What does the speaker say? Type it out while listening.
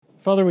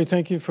Father, we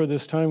thank you for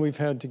this time we've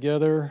had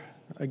together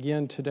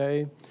again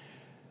today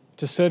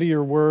to study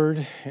your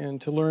word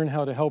and to learn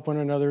how to help one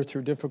another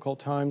through difficult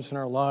times in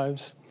our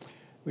lives.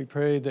 We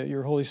pray that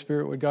your Holy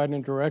Spirit would guide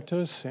and direct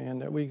us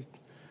and that we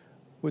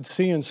would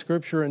see in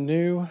Scripture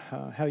anew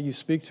how you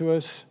speak to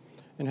us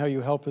and how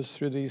you help us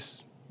through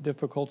these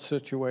difficult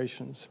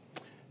situations.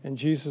 In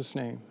Jesus'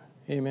 name,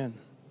 amen.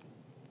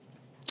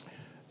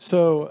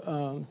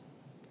 So,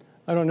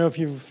 I don't know if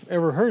you've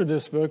ever heard of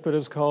this book, but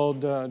it's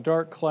called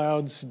Dark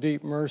Clouds,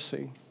 Deep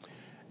Mercy.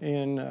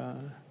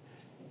 And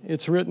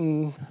it's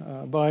written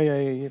by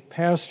a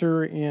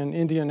pastor in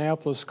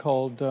Indianapolis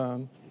called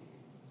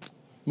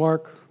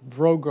Mark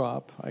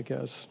Vroegop, I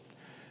guess.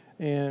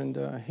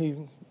 And he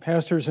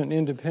pastors an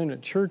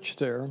independent church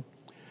there.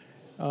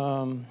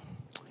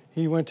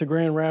 He went to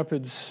Grand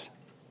Rapids,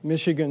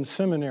 Michigan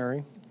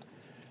Seminary.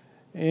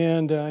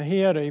 And he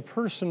had a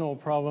personal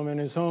problem in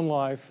his own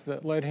life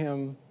that led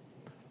him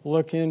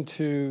look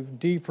into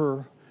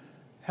deeper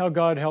how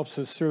God helps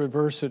us through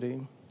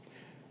adversity.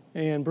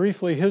 And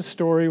briefly, his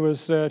story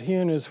was that he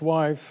and his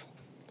wife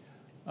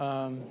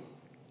were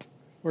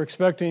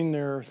expecting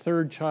their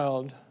third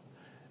child,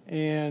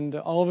 and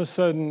all of a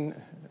sudden,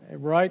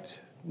 right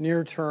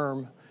near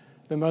term,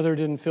 the mother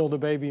didn't feel the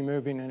baby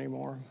moving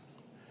anymore.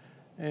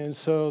 And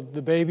so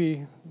the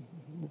baby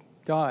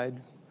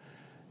died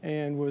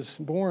and was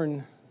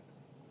born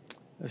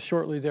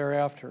shortly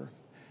thereafter.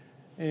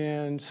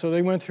 And so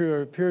they went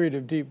through a period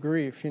of deep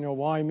grief. You know,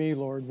 why me,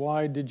 Lord?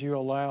 Why did you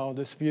allow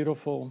this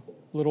beautiful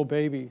little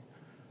baby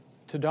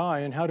to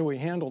die? And how do we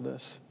handle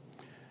this?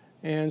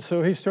 And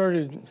so he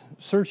started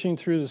searching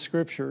through the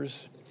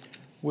scriptures,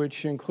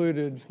 which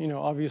included,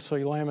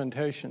 obviously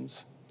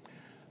Lamentations.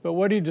 But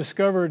what he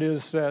discovered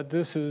is that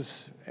this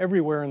is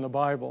everywhere in the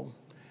Bible,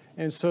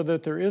 and so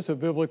that there is a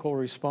biblical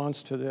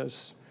response to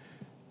this.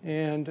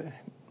 And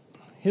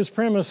his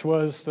premise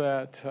was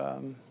that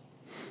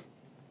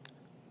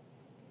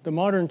the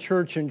modern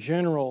church in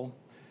general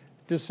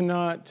does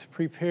not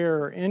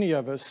prepare any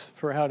of us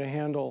for how to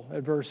handle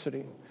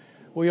adversity.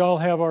 We all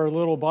have our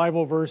little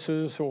Bible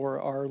verses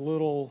or our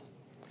little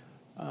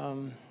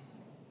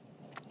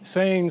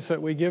sayings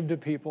that we give to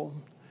people,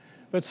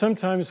 but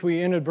sometimes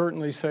we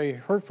inadvertently say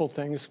hurtful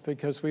things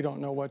because we don't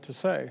know what to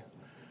say.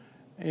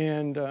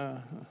 And,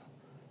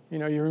 you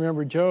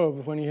remember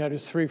Job when he had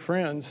his 3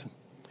 friends,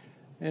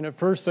 and at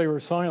first they were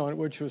silent,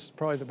 which was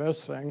probably the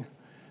best thing,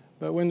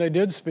 but when they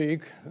did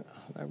speak,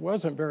 it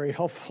wasn't very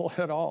helpful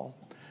at all.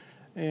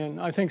 And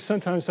I think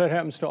sometimes that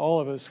happens to all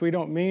of us. We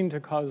don't mean to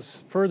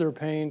cause further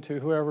pain to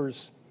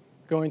whoever's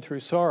going through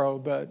sorrow,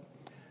 but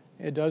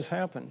it does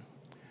happen.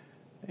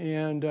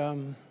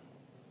 And,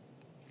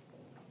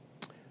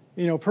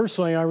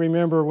 personally, I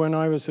remember when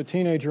I was a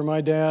teenager,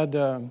 my dad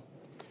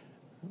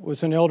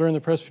was an elder in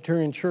the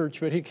Presbyterian Church,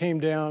 but he came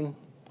down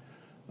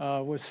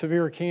with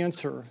severe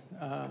cancer,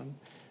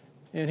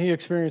 and he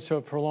experienced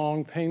a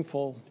prolonged,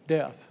 painful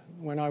death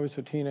when I was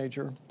a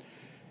teenager.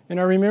 And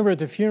I remember at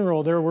the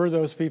funeral, there were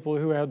those people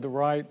who had the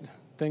right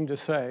thing to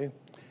say,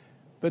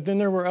 but then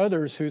there were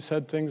others who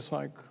said things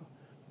like,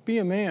 be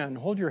a man,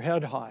 hold your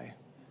head high,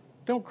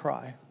 don't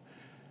cry.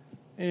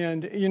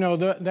 And,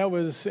 that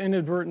was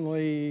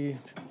inadvertently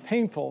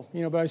painful,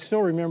 but I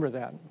still remember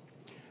that.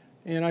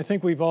 And I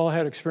think we've all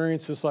had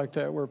experiences like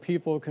that where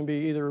people can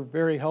be either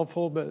very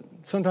helpful, but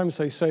sometimes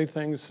they say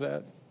things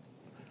that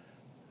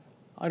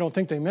I don't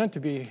think they meant to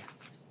be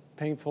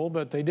painful,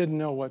 but they didn't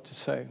know what to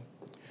say.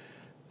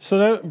 So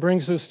that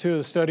brings us to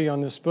a study on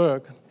this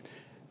book.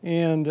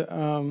 And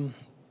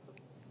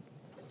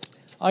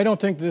I don't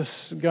think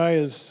this guy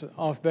is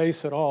off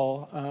base at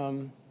all.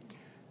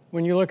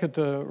 When you look at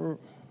the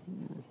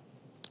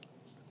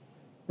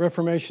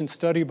Reformation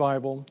Study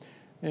Bible,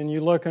 and you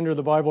look under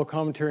the Bible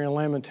commentary on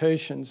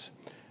Lamentations,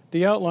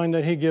 the outline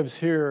that he gives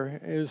here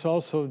is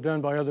also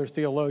done by other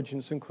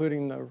theologians,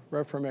 including the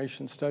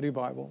Reformation Study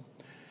Bible,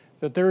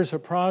 that there is a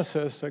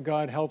process that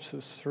God helps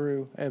us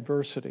through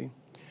adversity.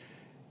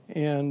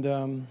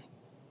 And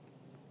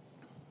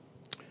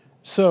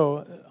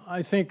so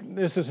I think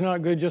this is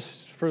not good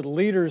just for the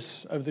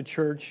leaders of the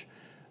church,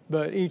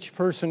 but each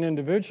person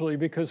individually,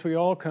 because we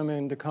all come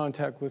into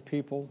contact with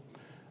people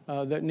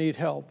that need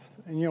help.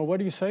 And, what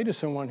do you say to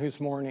someone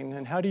who's mourning,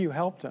 and how do you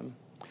help them?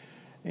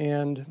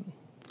 And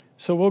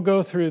so we'll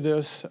go through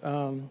this.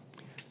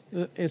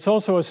 It's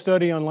also a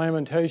study on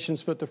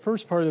Lamentations, but the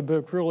first part of the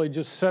book really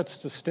just sets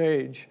the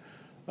stage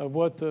of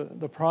what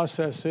the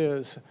process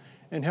is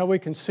and how we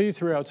can see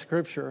throughout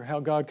Scripture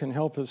how God can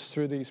help us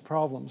through these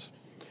problems.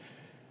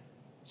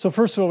 So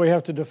first of all, we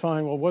have to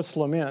define, what's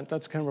lament?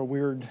 That's kind of a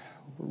weird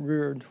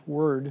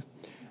word.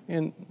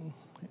 And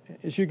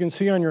as you can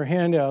see on your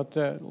handout,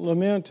 that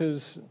lament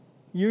is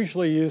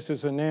usually used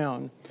as a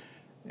noun.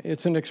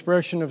 It's an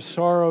expression of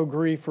sorrow,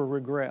 grief, or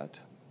regret.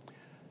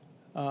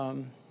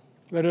 But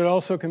it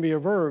also can be a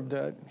verb,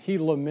 that he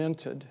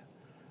lamented.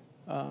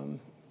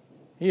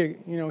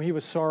 He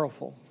was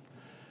sorrowful.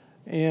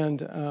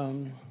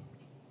 And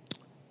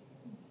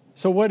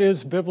so what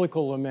is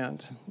biblical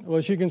lament? Well,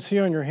 as you can see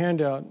on your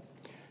handout,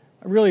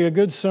 really a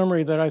good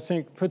summary that I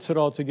think puts it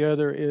all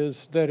together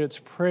is that it's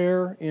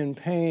prayer in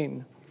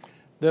pain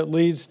that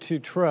leads to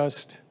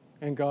trust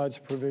in God's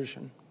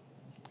provision.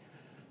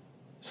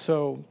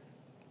 So,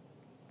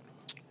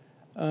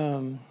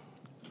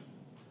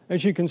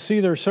 as you can see,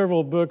 there are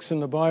several books in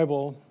the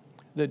Bible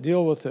that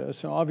deal with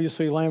this. And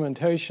obviously,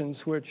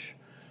 Lamentations, which,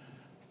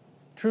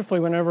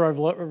 truthfully, whenever I've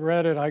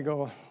read it, I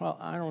go, well,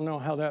 I don't know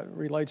how that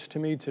relates to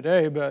me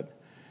today, but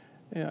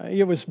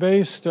it was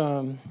based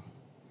on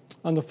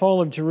the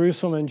fall of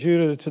Jerusalem and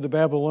Judah to the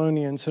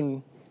Babylonians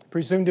and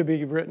presumed to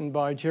be written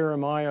by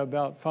Jeremiah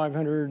about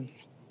 500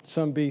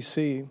 some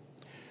BC.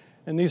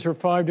 And these are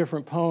 5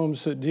 different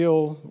poems that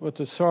deal with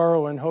the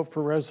sorrow and hope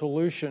for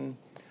resolution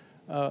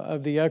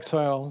of the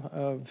exile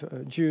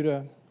of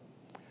Judah.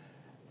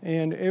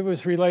 And it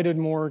was related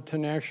more to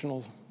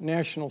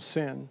national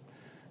sin.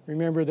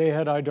 Remember, they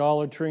had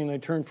idolatry and they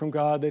turned from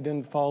God. They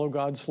didn't follow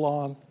God's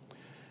law.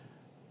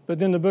 But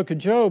then the book of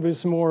Job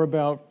is more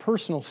about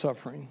personal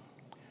suffering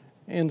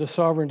and the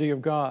sovereignty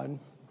of God.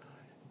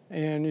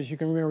 And as you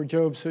can remember,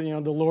 Job said,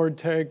 the Lord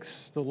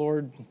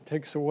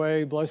takes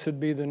away, blessed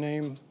be the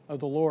name of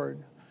the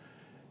Lord.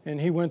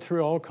 And he went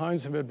through all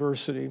kinds of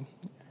adversity.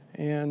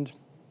 And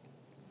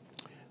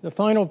the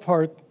final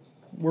part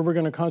where we're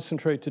going to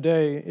concentrate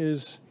today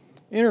is,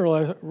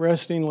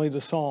 interestingly,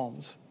 the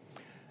Psalms.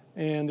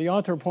 And the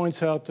author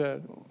points out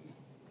that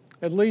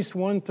at least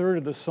 1/3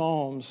 of the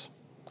Psalms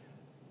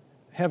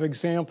have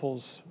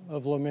examples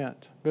of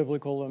lament,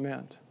 biblical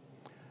lament.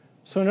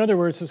 So in other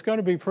words, it's got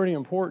to be pretty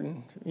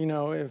important,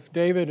 if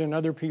David and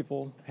other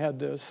people had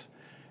this,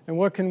 and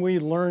what can we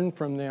learn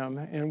from them,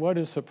 and what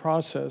is the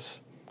process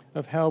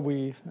of how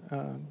we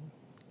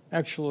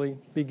actually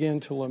begin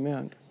to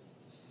lament.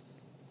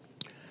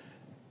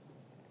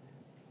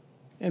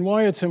 And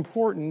why it's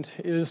important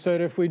is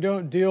that if we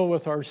don't deal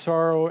with our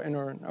sorrow in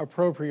an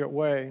appropriate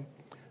way,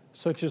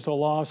 such as the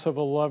loss of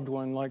a loved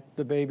one, like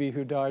the baby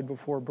who died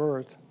before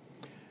birth,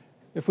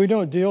 if we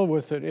don't deal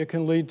with it, it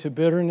can lead to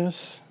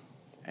bitterness,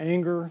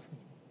 anger,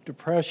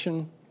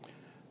 depression,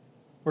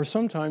 or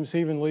sometimes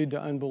even lead to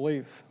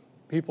unbelief.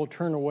 People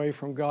turn away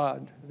from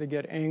God. They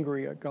get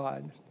angry at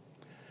God.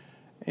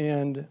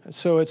 And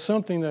so it's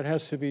something that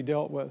has to be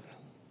dealt with.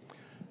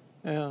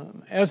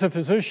 As a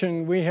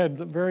physician, we had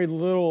very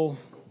little,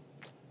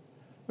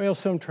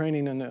 some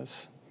training in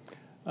this.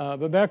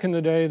 But back in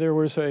the day, there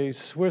was a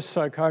Swiss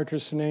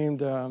psychiatrist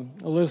named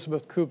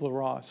Elisabeth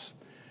Kubler-Ross.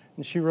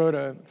 And she wrote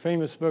a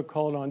famous book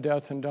called On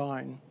Death and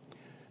Dying.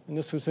 And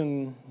this was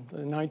in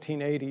the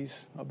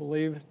 1980s, I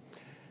believe.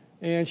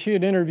 And she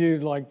had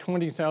interviewed like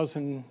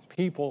 20,000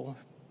 people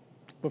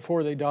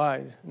before they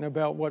died and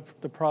about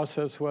what the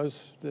process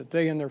was that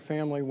they and their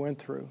family went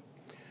through.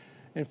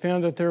 And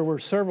found that there were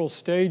several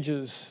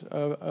stages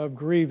of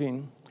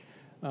grieving.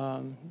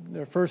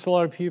 First, a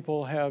lot of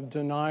people have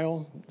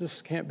denial.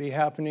 This can't be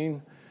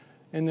happening.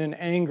 And then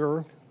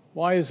anger.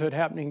 Why is it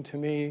happening to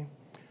me?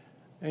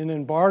 And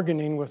then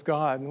bargaining with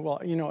God. Well,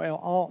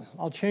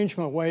 I'll change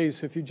my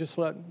ways if you just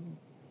let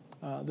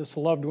this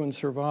loved one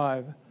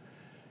survive.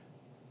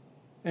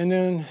 And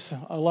then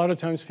a lot of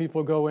times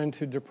people go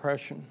into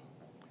depression.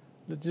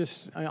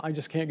 I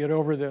just can't get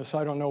over this.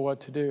 I don't know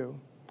what to do.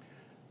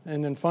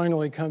 And then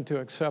finally come to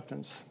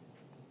acceptance.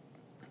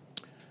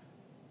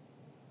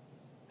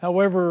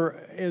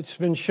 However, it's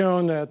been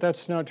shown that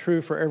that's not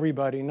true for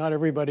everybody. Not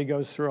everybody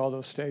goes through all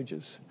those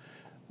stages.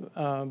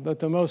 But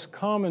the most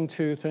common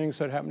two things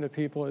that happen to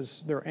people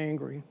is they're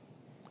angry.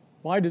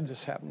 Why did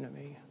this happen to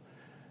me?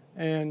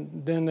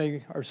 And then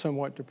they are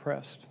somewhat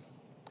depressed.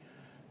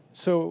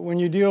 So when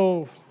you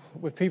deal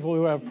with people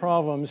who have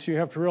problems, you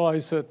have to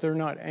realize that they're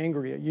not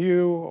angry at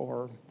you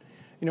or,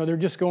 they're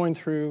just going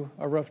through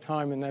a rough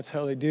time, and that's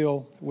how they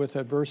deal with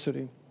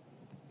adversity.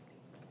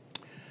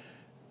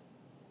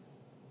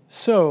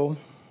 So,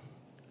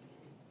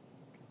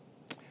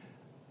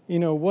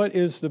 what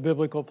is the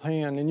biblical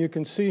plan? And you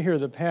can see here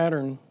the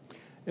pattern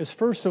is,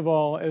 first of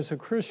all, as a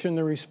Christian,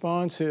 the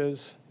response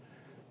is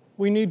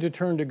we need to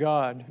turn to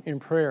God in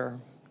prayer,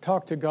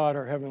 talk to God,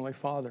 our Heavenly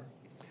Father.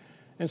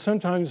 And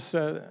sometimes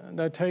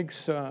that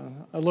takes a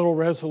little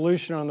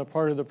resolution on the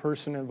part of the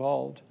person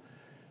involved.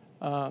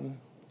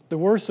 The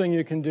worst thing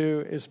you can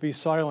do is be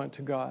silent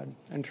to God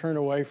and turn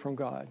away from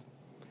God.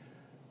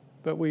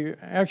 But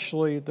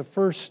the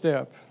first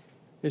step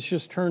is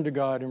just turn to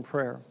God in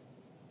prayer.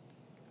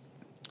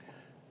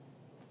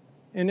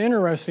 And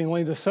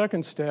interestingly, the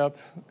second step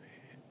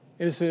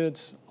is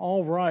it's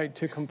all right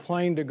to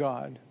complain to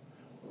God.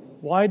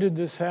 Why did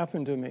this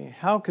happen to me?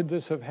 How could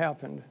this have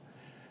happened?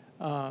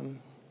 And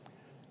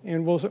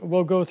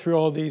we'll go through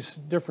all these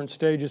different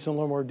stages in a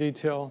little more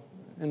detail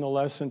in the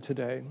lesson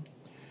today.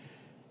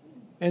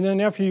 And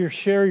then after you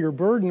share your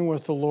burden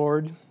with the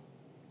Lord,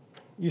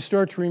 you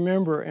start to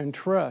remember and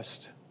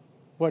trust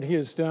what He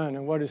has done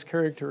and what His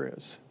character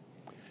is.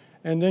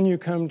 And then you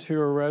come to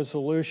a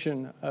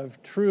resolution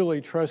of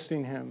truly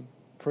trusting Him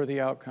for the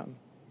outcome,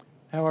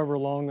 however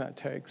long that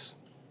takes.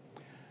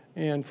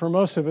 And for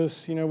most of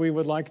us, we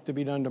would like it to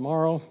be done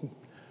tomorrow,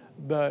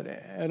 but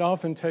it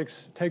often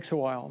takes a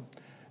while.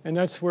 And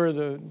that's where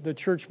the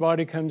church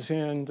body comes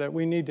in, that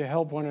we need to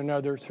help one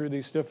another through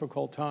these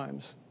difficult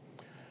times.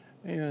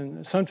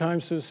 And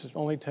sometimes this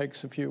only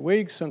takes a few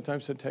weeks,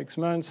 sometimes it takes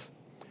months,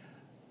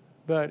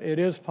 but it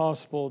is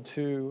possible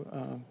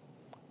to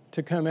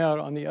come out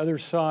on the other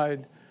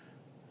side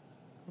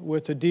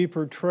with a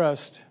deeper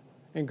trust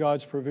in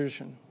God's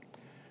provision.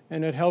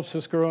 And it helps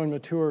us grow in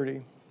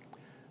maturity.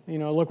 You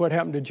know, look what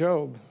happened to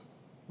Job.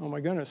 Oh my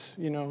goodness,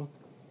 you know.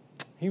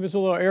 He was a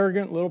little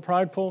arrogant, a little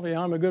prideful. Yeah,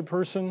 I'm a good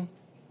person.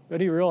 But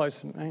he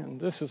realized, man,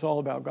 this is all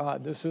about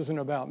God. This isn't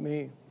about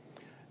me.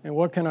 And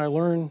what can I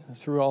learn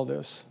through all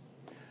this?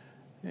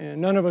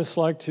 And none of us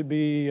like to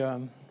be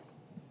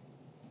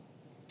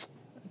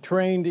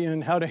trained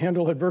in how to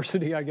handle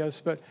adversity, I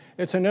guess, but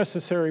it's a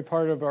necessary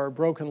part of our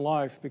broken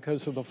life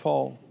because of the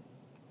fall.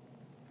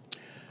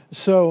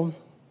 So,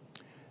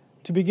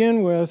 to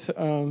begin with,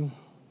 we'll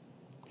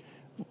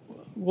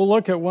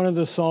look at one of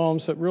the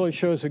Psalms that really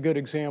shows a good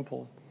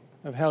example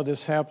of how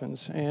this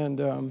happens.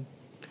 And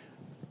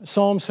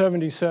Psalm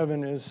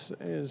 77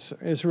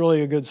 is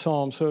really a good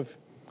psalm. So if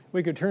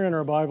we could turn in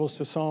our Bibles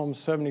to Psalm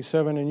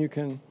 77, and you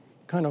can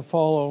kind of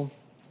follow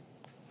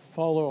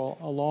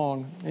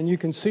along, and you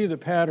can see the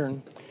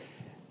pattern.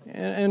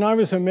 And I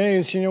was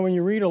amazed, you know, when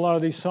you read a lot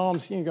of these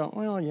Psalms, you go,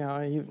 well,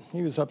 yeah,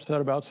 he was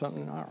upset about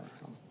something. I don't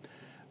know.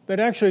 But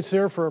actually it's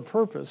there for a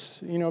purpose,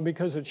 you know,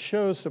 because it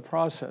shows the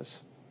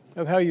process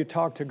of how you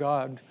talk to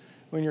God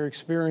when you're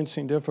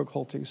experiencing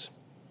difficulties.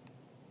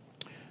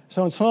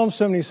 So in Psalm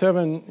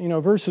 77, you know,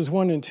 verses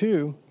 1 and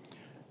 2,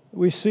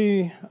 we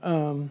see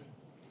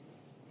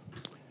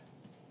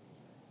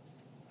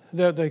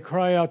that they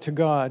cry out to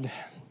God.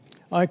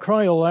 I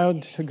cry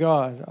aloud to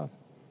God,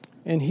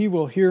 and he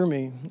will hear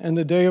me. In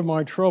the day of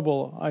my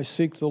trouble, I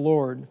seek the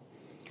Lord.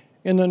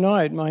 In the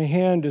night, my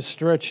hand is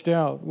stretched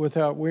out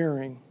without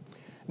wearying.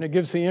 And it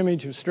gives the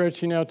image of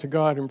stretching out to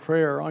God in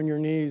prayer, on your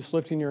knees,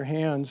 lifting your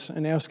hands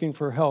and asking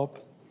for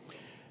help.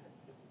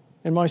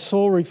 And my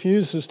soul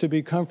refuses to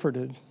be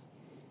comforted.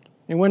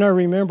 And when I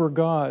remember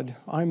God,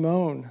 I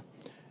moan.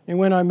 And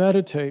when I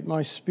meditate,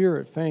 my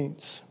spirit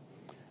faints.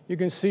 You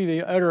can see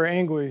the utter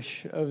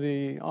anguish of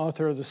the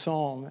author of the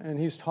psalm, and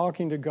he's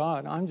talking to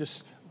God.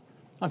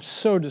 I'm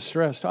so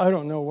distressed. I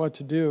don't know what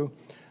to do.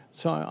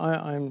 So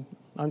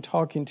I'm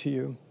talking to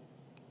you.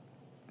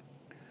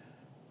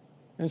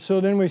 And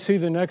so then we see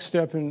the next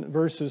step in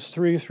verses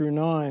 3 through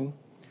 9,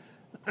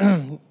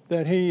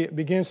 that he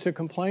begins to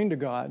complain to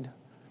God.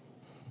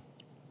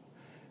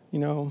 You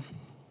know,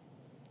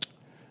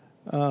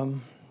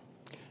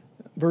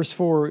 verse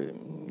 4,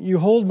 you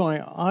hold my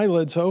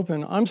eyelids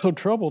open. I'm so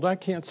troubled I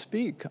can't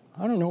speak.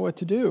 I don't know what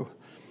to do.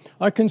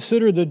 I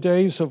consider the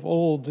days of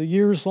old, the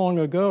years long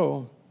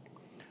ago.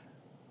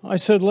 I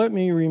said, let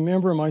me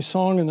remember my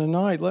song in the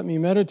night. Let me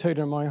meditate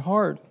in my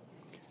heart.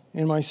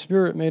 And my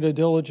spirit made a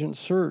diligent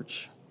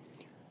search.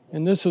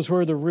 And this is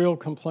where the real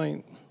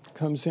complaint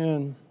comes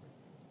in.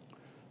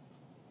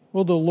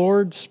 Will the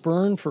Lord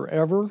spurn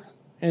forever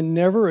and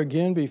never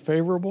again be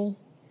favorable?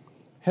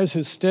 Has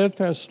his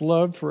steadfast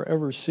love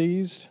forever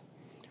ceased?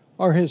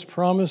 Are his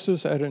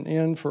promises at an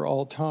end for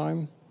all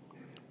time?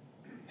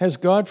 Has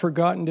God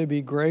forgotten to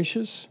be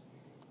gracious?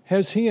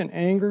 Has he in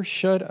anger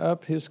shut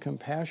up his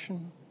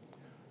compassion?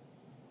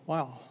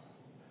 Wow.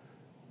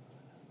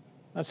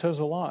 That says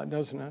a lot,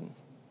 doesn't it?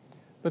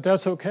 But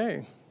that's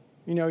okay.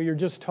 You know, you're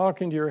just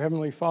talking to your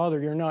Heavenly Father.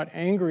 You're not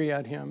angry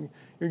at him.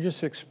 You're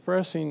just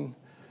expressing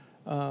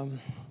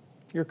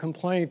your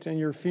complaint and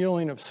your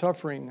feeling of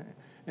suffering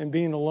and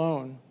being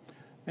alone.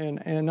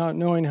 And not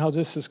knowing how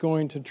this is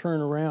going to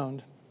turn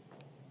around.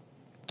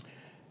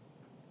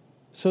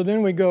 So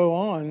then we go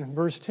on,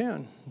 verse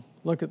 10.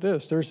 Look at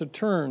this. There's a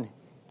turn,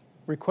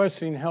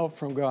 requesting help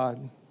from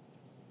God.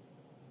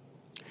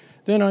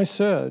 Then I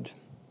said,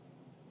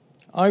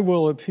 I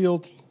will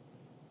appeal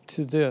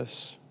to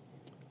this,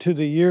 to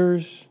the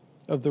years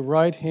of the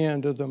right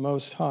hand of the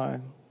Most High.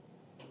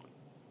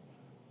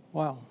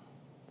 Wow.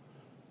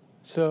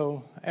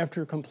 So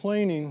after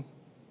complaining,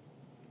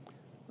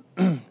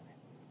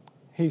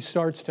 he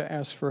starts to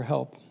ask for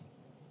help.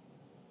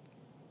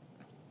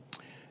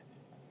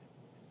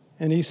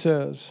 And he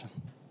says,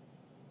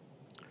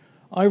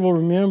 I will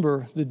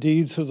remember the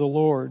deeds of the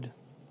Lord.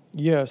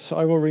 Yes,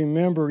 I will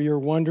remember your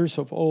wonders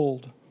of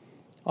old.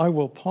 I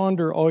will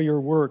ponder all your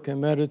work and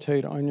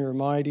meditate on your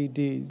mighty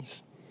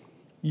deeds.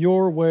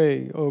 Your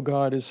way, O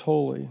God, is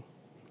holy.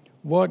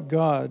 What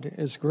God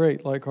is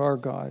great like our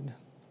God?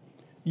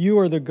 You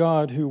are the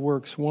God who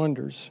works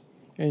wonders,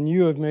 and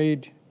you have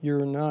made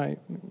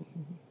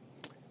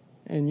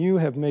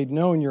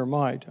known your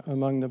might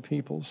among the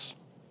peoples.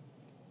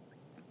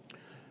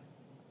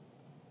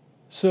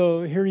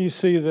 So here you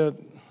see that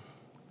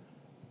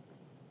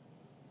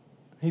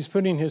he's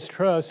putting his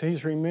trust,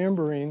 he's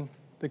remembering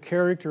the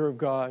character of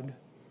God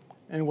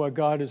and what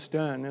God has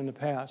done in the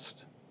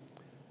past.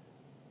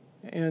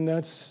 And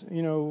that's,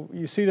 you know,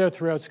 you see that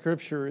throughout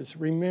Scripture, is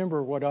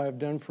remember what I have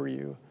done for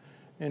you,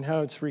 and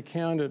how it's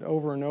recounted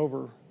over and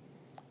over.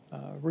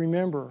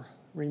 Remember.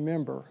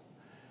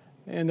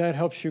 And that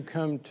helps you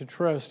come to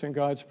trust in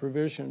God's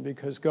provision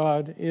because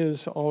God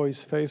is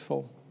always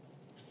faithful.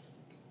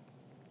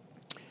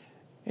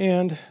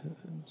 And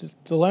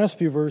the last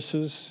few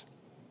verses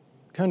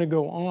kind of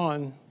go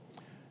on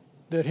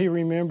that he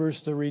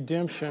remembers the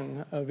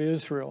redemption of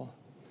Israel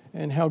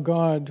and how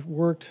God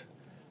worked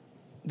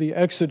the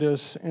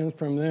Exodus and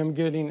from them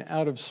getting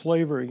out of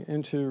slavery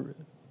into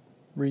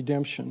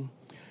redemption.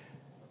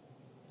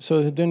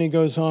 So then he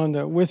goes on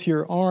that with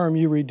your arm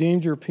you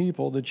redeemed your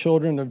people, the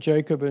children of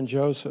Jacob and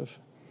Joseph.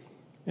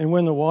 And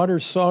when the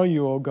waters saw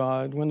you, O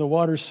God, when the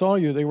waters saw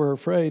you, they were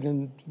afraid.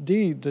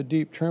 Indeed, the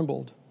deep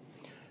trembled.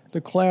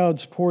 The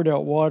clouds poured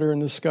out water,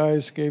 and the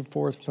skies gave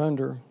forth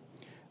thunder.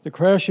 The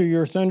crash of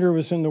your thunder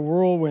was in the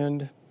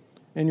whirlwind,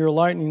 and your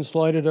lightnings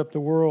lighted up the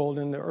world,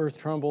 and the earth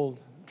trembled.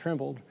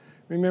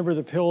 Remember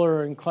the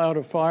pillar and cloud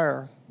of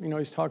fire.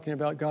 He's talking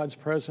about God's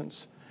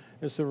presence.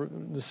 As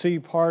the sea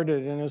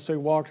parted, and as they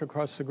walked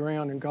across the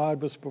ground, and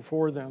God was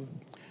before them,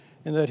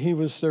 and that he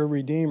was their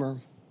Redeemer.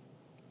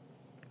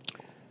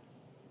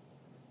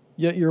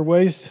 Yet your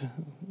way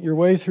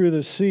through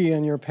the sea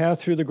and your path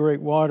through the great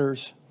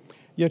waters,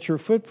 yet your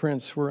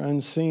footprints were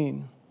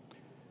unseen,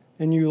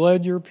 and you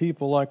led your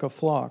people like a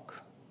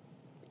flock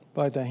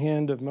by the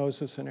hand of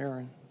Moses and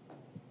Aaron.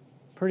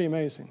 Pretty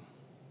amazing.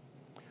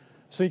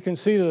 So you can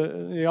see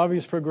the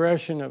obvious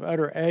progression of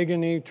utter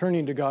agony,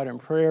 turning to God in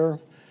prayer,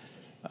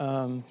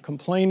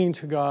 complaining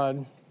to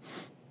God,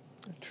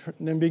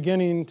 then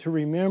beginning to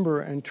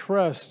remember and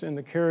trust in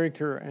the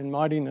character and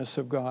mightiness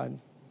of God,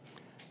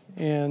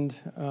 and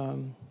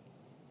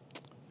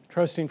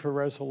trusting for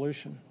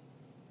resolution.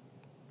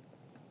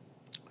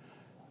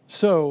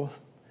 So,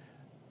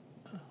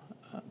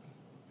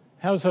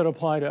 how does that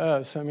apply to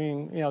us?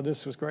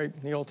 This was great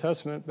in the Old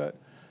Testament, but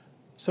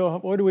so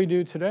what do we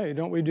do today?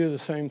 Don't we do the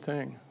same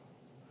thing?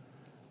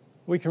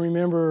 We can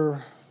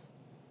remember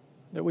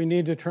that we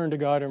need to turn to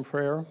God in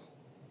prayer,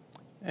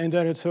 and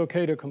that it's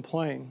okay to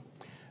complain.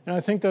 And I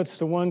think that's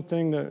the one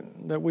thing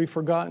that we've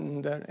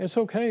forgotten, that it's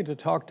okay to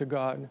talk to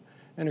God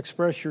and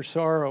express your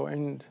sorrow,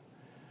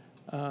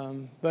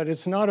 but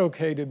it's not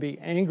okay to be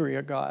angry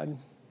at God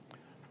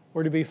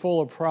or to be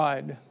full of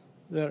pride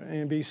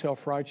and be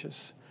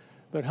self-righteous,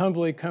 but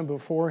humbly come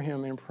before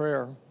him in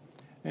prayer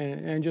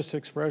and just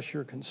express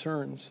your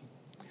concerns.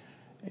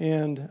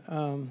 And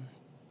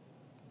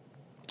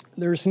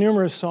there's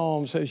numerous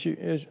Psalms,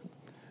 as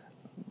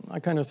I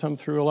kind of thumbed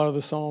through a lot of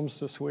the Psalms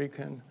this week,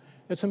 and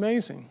it's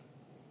amazing.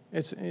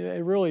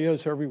 It really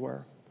is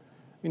everywhere.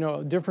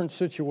 Different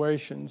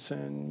situations,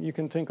 and you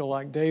can think of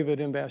like David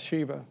and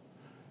Bathsheba.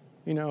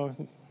 Well,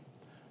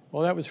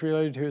 that was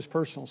related to his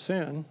personal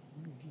sin,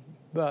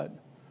 but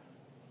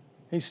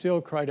he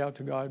still cried out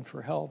to God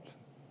for help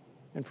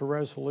and for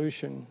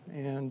resolution.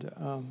 And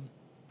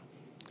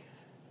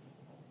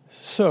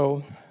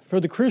so for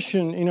the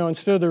Christian,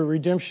 instead of the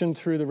redemption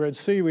through the Red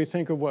Sea, we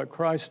think of what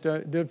Christ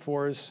did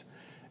for us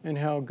and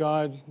how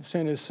God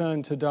sent his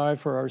Son to die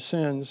for our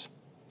sins.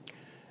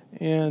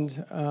 And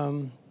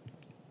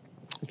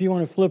if you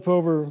want to flip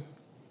over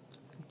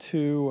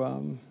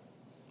to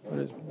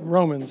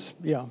Romans,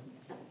 yeah.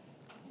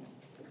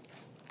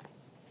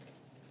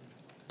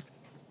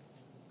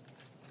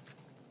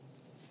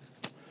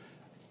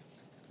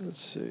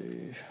 Let's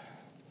see.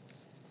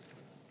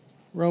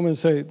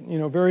 Romans 8,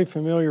 very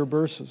familiar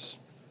verses.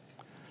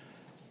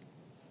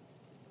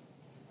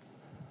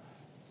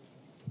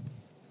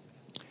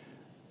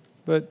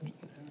 But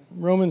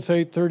Romans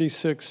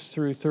 8:36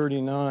 through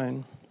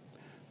 39.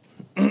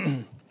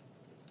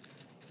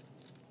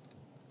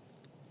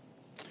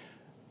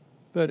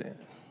 But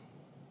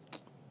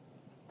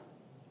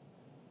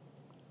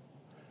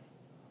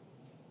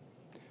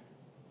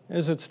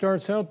as it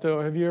starts out, though,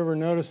 have you ever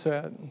noticed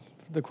that?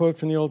 The quote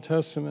from the Old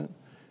Testament,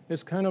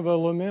 it's kind of a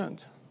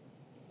lament.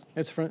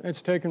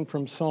 It's taken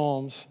from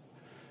Psalms.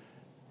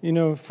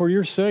 For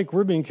your sake,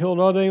 we're being killed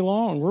all day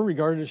long. We're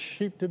regarded as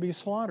sheep to be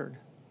slaughtered.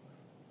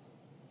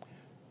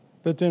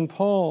 But then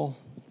Paul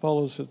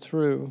follows it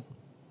through,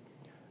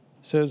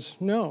 says,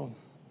 no,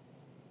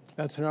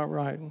 that's not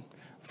right.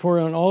 For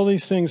in all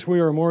these things we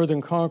are more than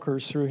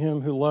conquerors through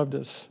him who loved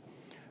us.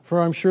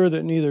 For I'm sure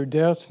that neither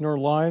death nor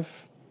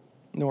life,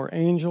 nor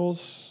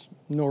angels,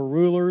 nor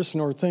rulers,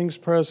 nor things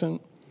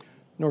present,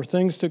 nor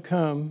things to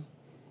come,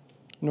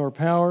 nor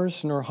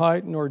powers, nor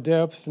height, nor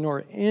depth,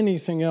 nor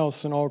anything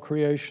else in all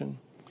creation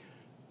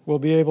will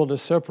be able to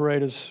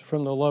separate us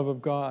from the love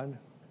of God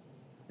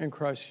in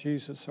Christ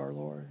Jesus our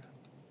Lord.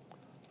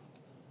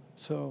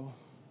 So,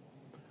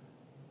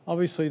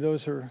 obviously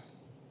those are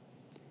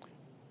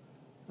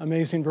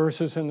amazing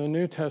verses in the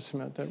New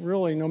Testament that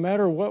really, no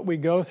matter what we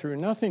go through,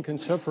 nothing can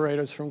separate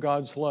us from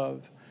God's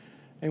love.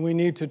 And we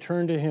need to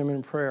turn to him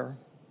in prayer.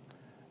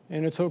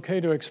 And it's okay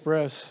to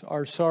express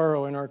our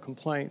sorrow and our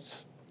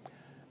complaints.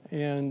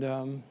 And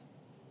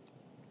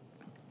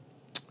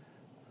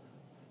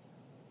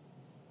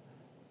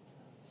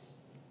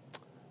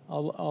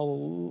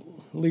I'll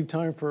leave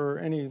time for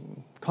any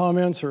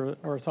comments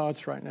or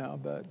thoughts right now.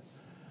 But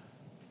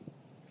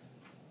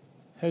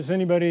has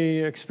anybody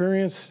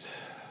experienced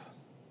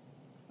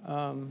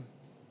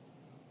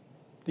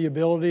the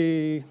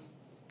ability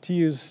to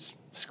use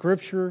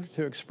Scripture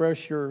to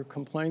express your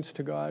complaints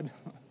to God.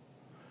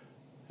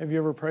 Have you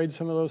ever prayed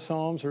some of those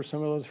Psalms or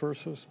some of those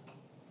verses?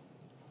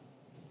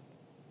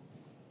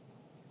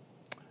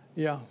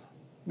 Yeah,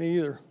 me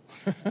either.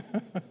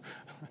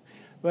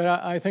 But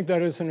I think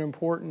that is an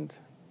important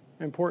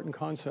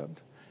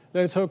concept,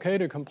 that it's okay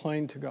to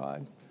complain to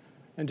God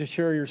and to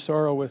share your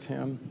sorrow with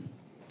Him.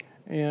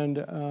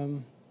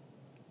 And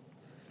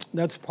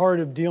that's part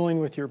of dealing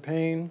with your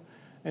pain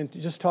and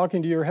just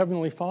talking to your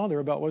Heavenly Father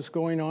about what's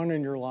going on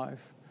in your life,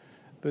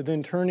 but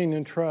then turning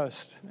in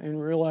trust and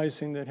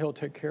realizing that He'll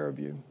take care of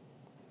you.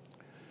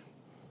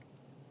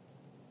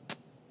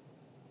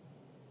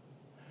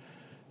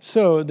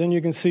 So then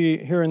you can see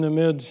here in the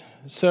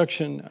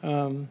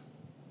midsection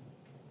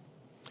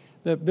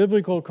that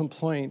biblical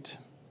complaint,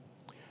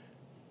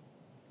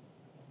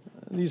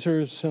 these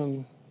are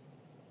some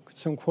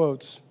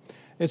quotes.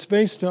 It's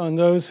based on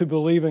those who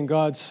believe in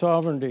God's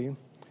sovereignty,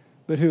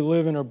 but who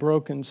live in a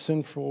broken,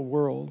 sinful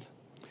world.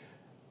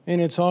 And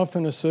it's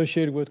often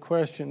associated with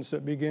questions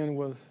that begin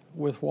with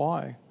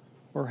why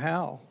or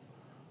how,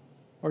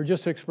 or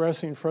just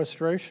expressing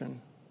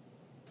frustration.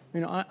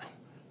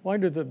 Why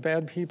do the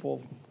bad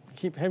people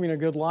keep having a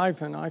good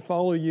life and I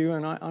follow you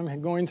and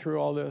I'm going through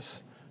all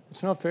this?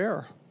 It's not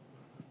fair.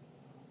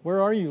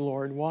 Where are you,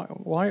 Lord?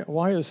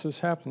 Why is this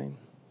happening?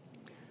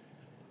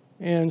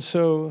 And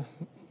so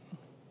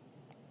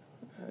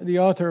the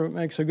author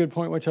makes a good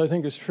point, which I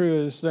think is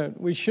true, is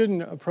that we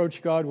shouldn't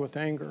approach God with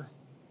anger,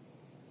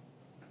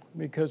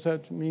 because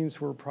that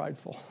means we're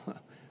prideful.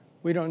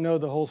 We don't know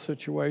the whole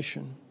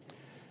situation.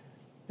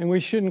 And we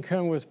shouldn't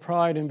come with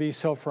pride and be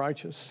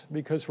self-righteous,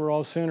 because we're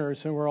all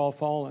sinners and we're all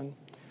fallen.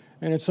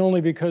 And it's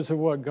only because of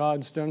what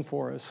God's done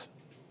for us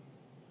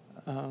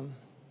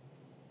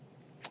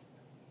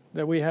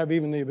that we have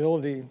even the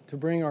ability to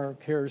bring our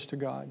cares to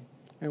God,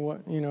 and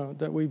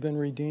that we've been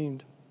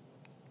redeemed.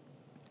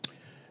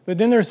 But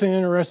then there's an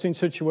interesting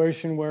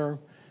situation where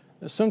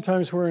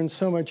sometimes we're in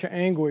so much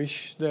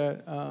anguish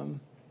that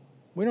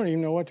we don't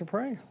even know what to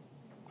pray.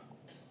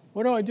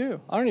 What do I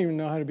do? I don't even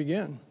know how to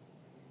begin.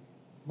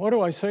 What do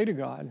I say to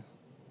God?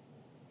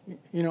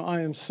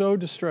 I am so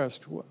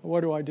distressed. What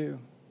do I do?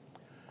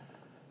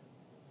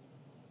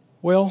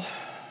 Well,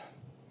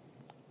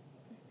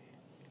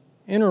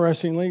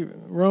 interestingly,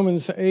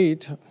 Romans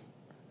 8,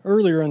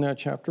 earlier in that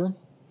chapter,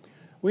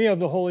 we have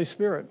the Holy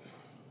Spirit.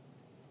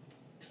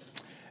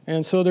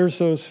 And so there's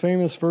those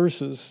famous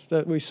verses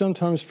that we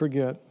sometimes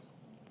forget.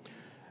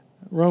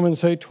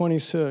 Romans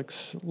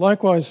 8:26.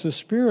 Likewise, the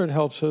Spirit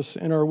helps us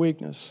in our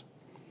weakness,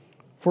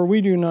 for we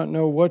do not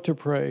know what to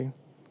pray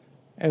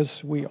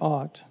as we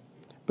ought.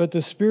 But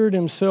the Spirit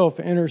Himself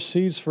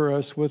intercedes for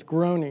us with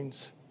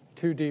groanings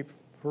too deep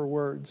for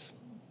words.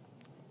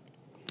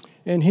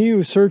 And He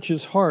who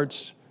searches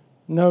hearts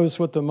knows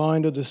what the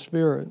mind of the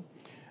Spirit,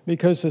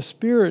 because the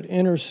Spirit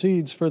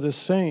intercedes for the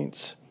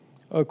saints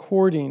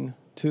according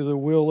to the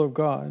will of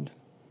God.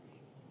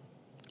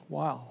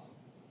 Wow.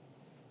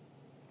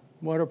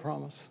 What a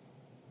promise.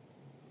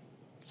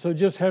 So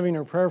just having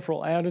a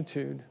prayerful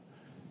attitude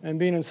and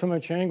being in so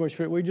much anguish,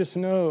 but we just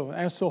know,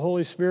 ask the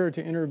Holy Spirit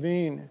to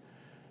intervene.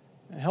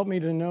 Help me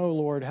to know,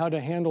 Lord, how to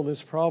handle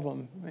this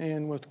problem.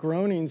 And with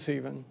groanings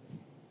even,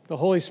 the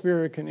Holy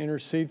Spirit can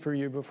intercede for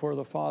you before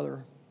the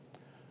Father.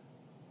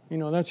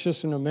 That's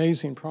just an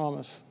amazing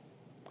promise.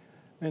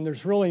 And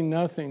there's really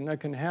nothing that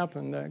can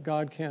happen that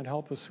God can't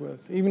help us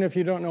with, even if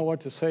you don't know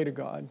what to say to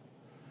God.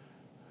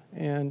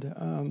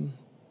 And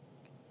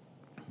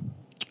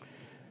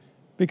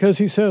because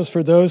He says,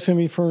 for those whom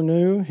He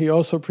foreknew, He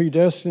also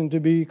predestined to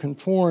be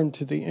conformed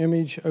to the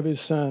image of His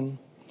Son,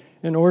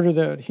 in order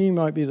that He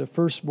might be the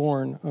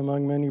firstborn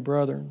among many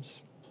brethren.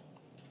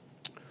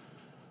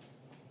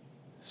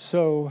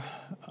 So,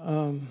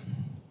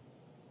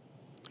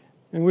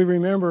 and we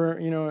remember,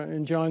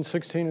 in John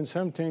 16 and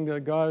 17,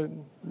 that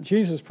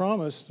Jesus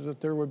promised that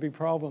there would be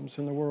problems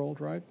in the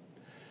world, right?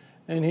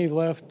 And He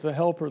left the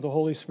Helper, the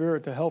Holy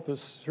Spirit, to help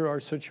us through our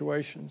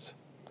situations.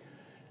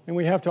 And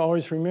we have to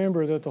always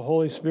remember that the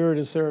Holy Spirit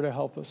is there to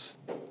help us,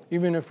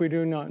 even if we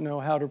do not know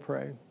how to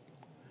pray.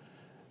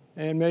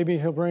 And maybe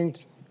He'll bring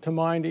to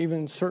mind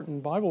even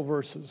certain Bible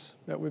verses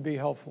that would be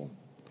helpful.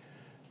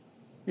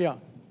 Yeah.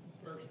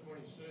 Verse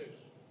 26.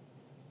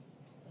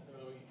 I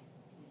know we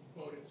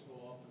quote it so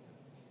often,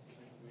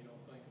 we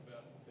don't think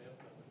about the depth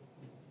of it.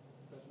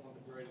 That's one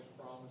of the greatest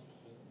promises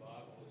in the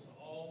Bible, is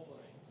all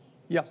things.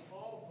 Yeah.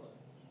 All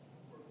things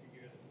work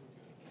together for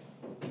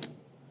good.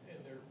 And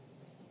they're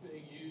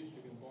being used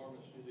to conform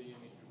us to the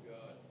image of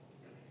God.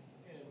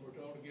 And we're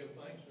told to give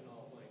thanks in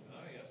all things. And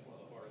I think that's one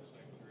of the hardest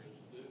things there is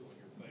to do when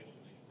you're facing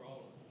these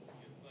problems, is to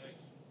give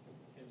thanks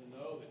and to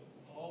know that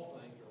all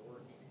things are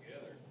working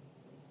together.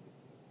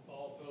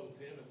 Paul told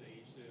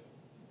Timothy, he said,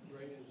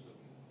 great is the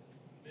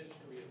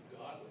mystery of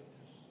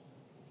godliness.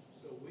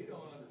 So we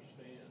don't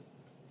understand.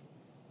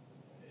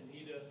 And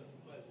he doesn't,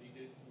 as he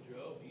did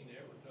Job, he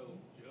never told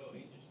Job.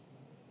 He just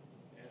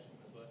asked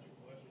him a bunch of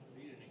questions.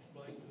 He didn't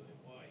explain to him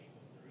why he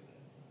went through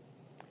that.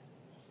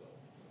 So,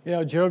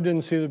 Yeah, Job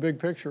didn't see the big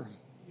picture.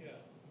 yeah.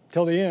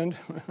 till the end.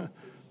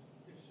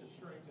 It's to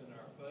strengthen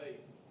our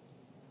faith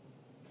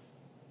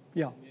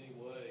Yeah. in many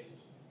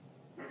ways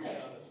without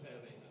us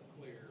having a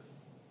clear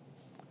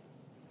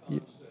Ye-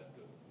 concept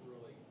of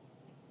really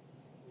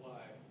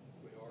why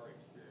we are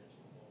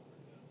experiencing what we're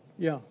doing.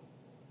 Yeah.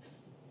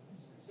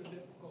 It's a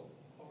difficult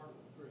part of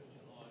the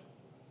Christian life.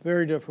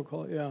 Very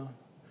difficult, yeah.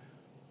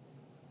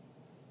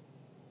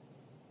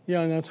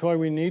 Yeah, and that's why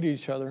we need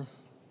each other.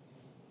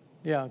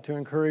 Yeah, to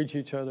encourage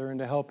each other and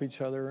to help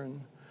each other.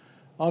 And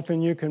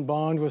often you can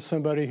bond with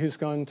somebody who's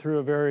gone through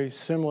a very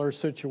similar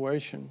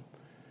situation.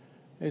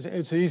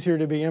 It's easier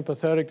to be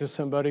empathetic to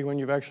somebody when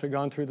you've actually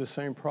gone through the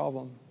same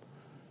problem.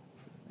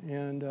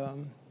 And,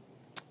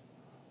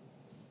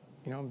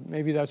 you know,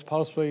 maybe that's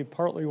possibly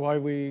partly why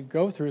we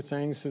go through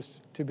things,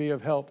 is to be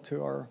of help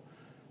to our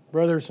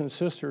brothers and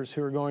sisters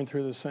who are going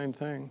through the same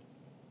thing.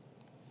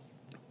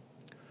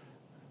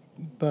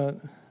 But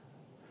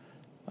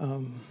I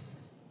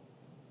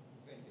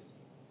think it's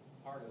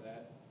part of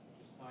that,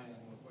 just tying in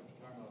with what you're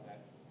talking about,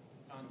 that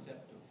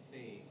concept of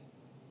faith.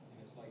 And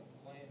it's like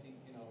planting,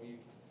 you know,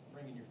 you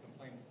bringing your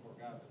complaint before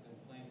God, but then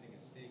planting a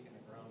stake in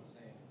the ground and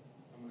saying,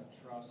 I'm going to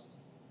trust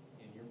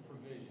in your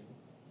provision,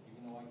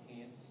 even though I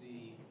can't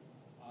see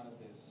out of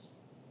this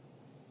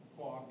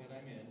fog that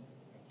I'm in.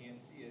 I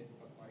can't see it,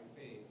 but by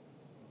faith,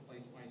 I'm going to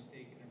place my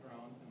stake in the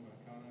ground. I'm going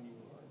to count on you,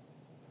 Lord,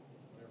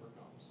 whatever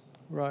comes.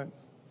 right.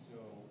 So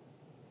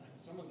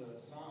some of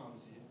the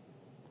Psalms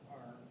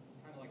are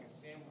kind of like a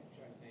sandwich,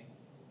 I think.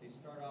 They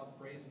start out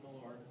praising the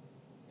Lord,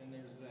 and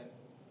there's that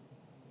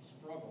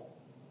struggle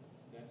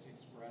that's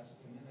expressed,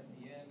 and then at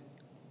the end,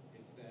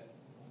 it's that,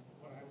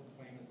 what I would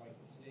claim is like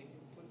the stake,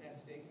 put that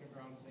stake in the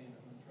ground saying, I'm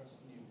going to trust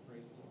in you,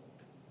 praise the Lord.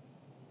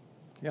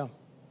 Yeah.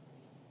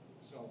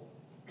 So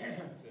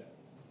it's an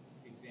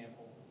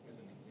example,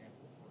 as an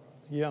example for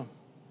us. Yeah,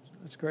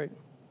 that's great.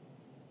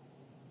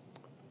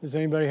 Does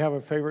anybody have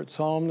a favorite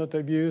psalm that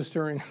they've used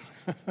during?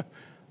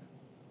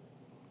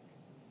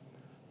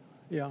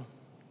 Yeah.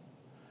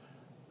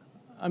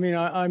 I mean,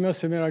 I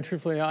must admit,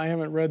 I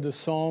haven't read the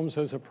Psalms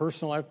as a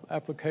personal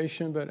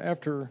application, but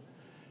after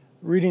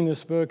reading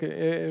this book,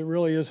 it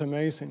really is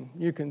amazing.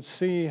 You can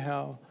see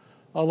how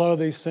a lot of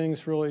these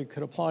things really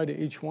could apply to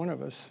each one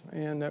of us,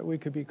 and that we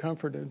could be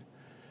comforted.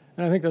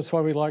 And I think that's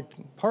why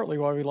partly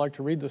why we like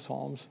to read the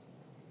Psalms,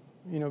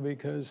 you know,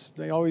 because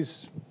they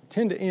always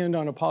tend to end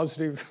on a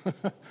positive,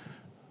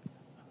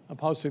 a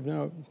positive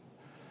note.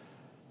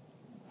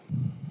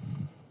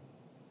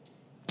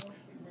 I'm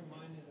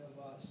reminded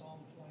of Psalm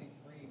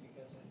 23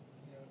 because it,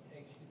 you know,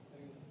 takes you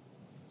through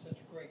such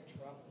great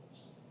troubles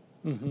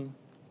Mm-hmm.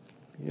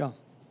 Yeah.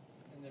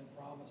 and then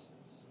promises.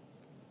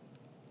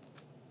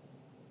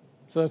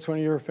 So that's one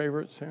of your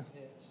favorites, yeah? It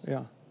is.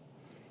 Yeah.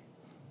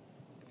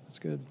 That's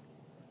good.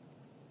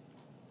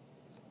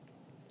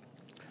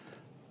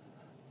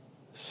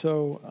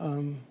 So,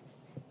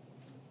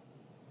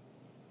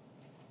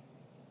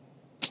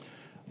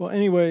 well,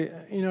 anyway,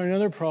 you know,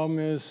 another problem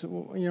is, you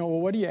know, well,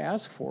 what do you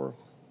ask for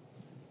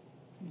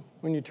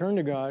when you turn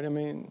to God? I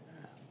mean,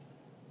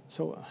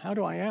 so how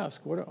do I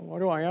ask? What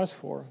do I ask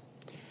for?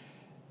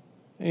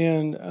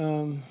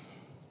 And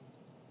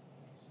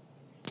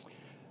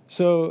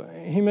so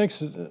he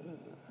makes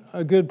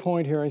a good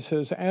point here. He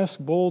says, ask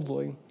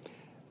boldly,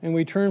 and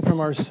we turn from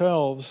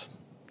ourselves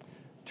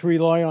to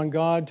rely on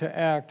God to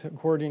act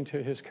according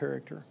to his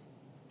character.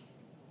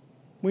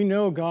 We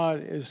know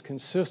God is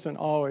consistent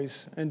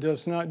always and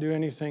does not do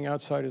anything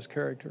outside his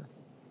character.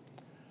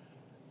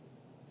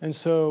 And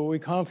so we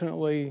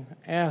confidently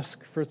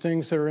ask for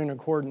things that are in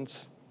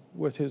accordance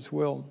with his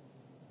will.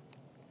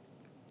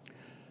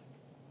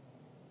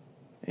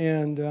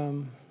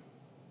 And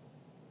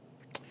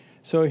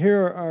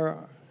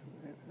so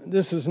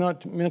this is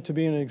not meant to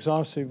be an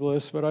exhaustive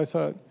list, but I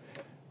thought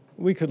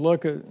we could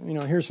look at, you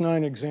know, here's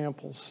 9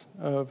 examples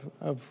of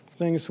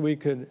things we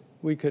could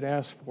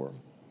ask for.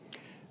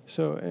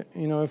 So,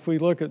 you know, if we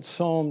look at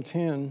Psalm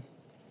 10,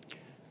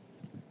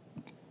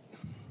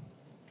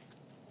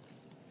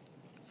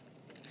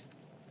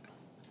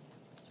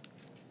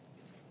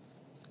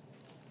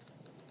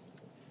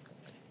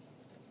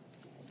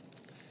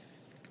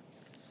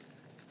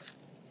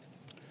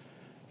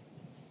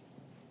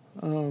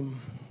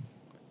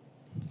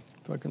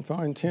 if I can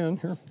find 10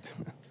 here.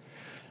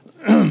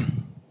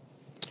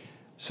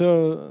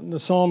 So the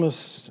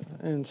psalmist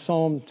in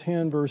Psalm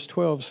 10, verse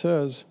 12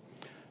 says,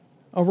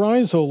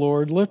 arise, O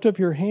Lord, lift up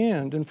your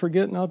hand and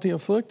forget not the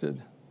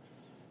afflicted.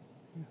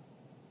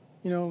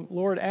 You know,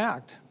 Lord,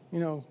 act. You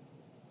know,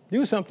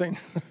 do something.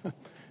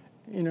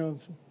 You know,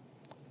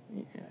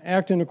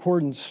 act in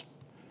accordance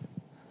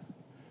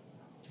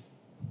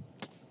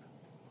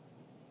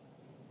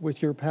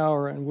with your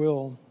power and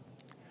will.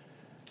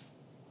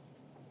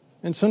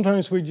 And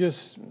sometimes we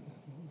just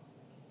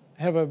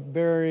have a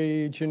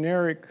very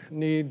generic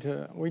need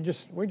to, we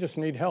just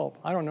need help.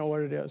 I don't know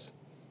what it is,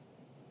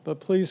 but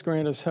please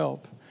grant us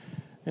help.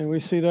 And we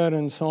see that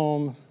in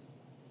Psalm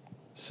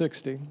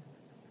 60.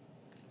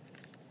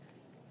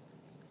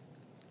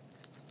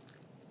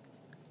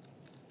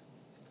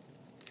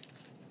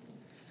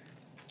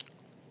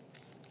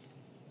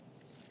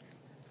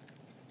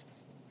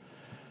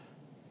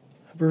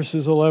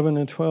 verses 11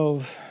 and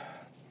 12.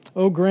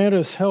 O grant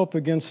us help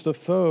against the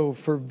foe,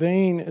 for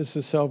vain is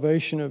the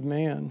salvation of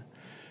man.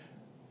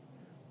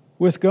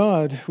 With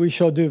God we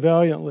shall do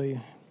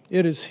valiantly.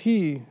 It is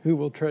He who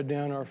will tread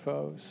down our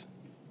foes.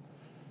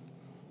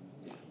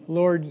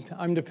 Lord,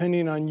 I'm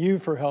depending on You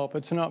for help.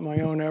 It's not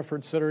my own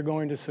efforts that are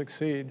going to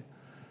succeed.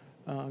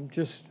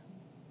 Just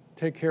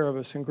take care of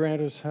us and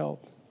grant us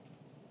help.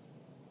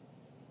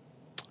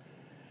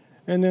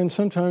 And then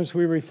sometimes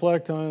we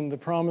reflect on the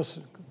promise.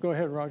 Go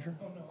ahead, Roger.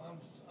 Oh, no,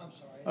 I'm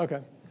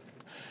sorry.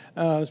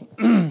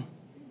 Okay.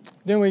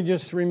 Then we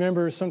just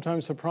remember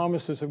sometimes the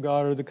promises of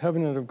God or the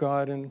covenant of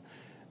God, and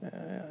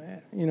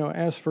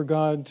ask for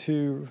God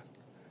to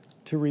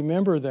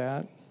remember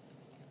that,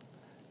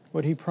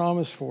 what He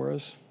promised for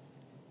us.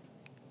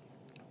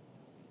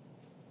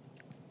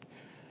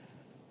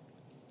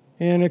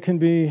 And it can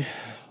be,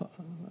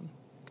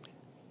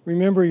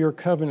 remember Your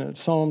covenant,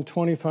 Psalm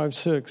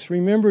 25:6.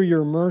 Remember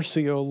Your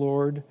mercy, O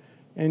Lord,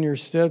 and Your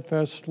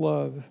steadfast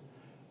love,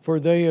 for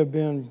they have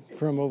been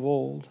from of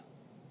old.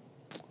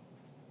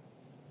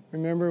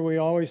 Remember, we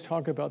always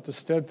talk about the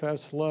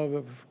steadfast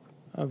love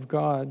of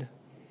God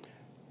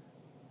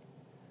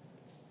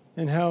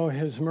and how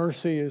His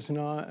mercy is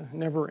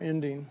never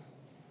ending.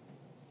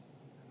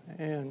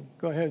 And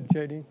go ahead,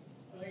 JD.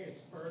 I think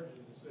it's Spurgeon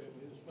that said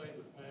his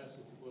favorite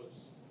passage was,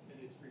 and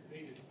it's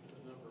repeated a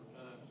number of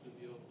times in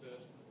the Old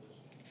Testament, was,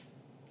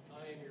 I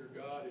am your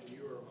God and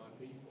you are my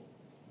people.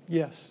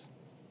 Yes.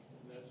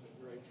 And that's a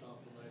great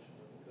confirmation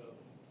of the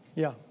covenant.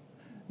 Yeah.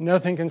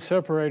 Nothing can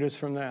separate us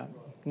from that.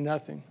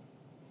 Nothing.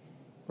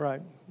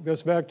 Right. It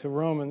goes back to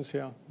Romans,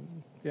 yeah.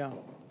 Yeah.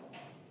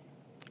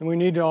 And we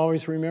need to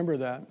always remember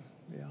that.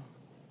 Yeah.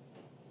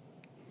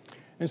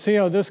 And see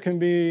how this can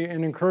be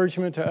an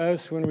encouragement to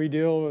us when we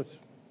deal with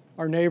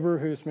our neighbor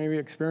who's maybe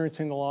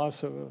experiencing the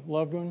loss of a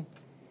loved one.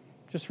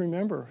 Just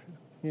remember,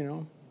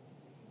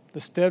 the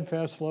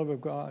steadfast love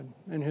of God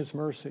and His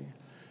mercy,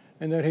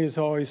 and that He is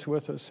always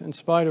with us in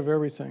spite of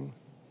everything.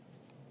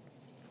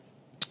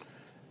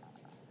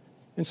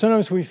 And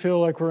sometimes we feel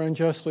like we're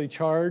unjustly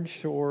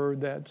charged, or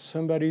that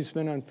somebody's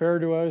been unfair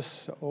to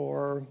us,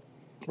 or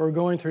we're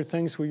going through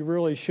things we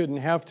really shouldn't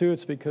have to.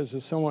 It's because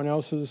of someone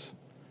else's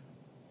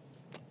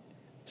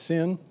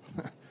sin.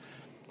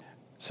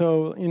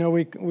 So,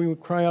 we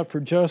cry out for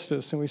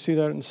justice, and we see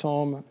that in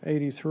Psalm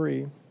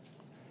 83.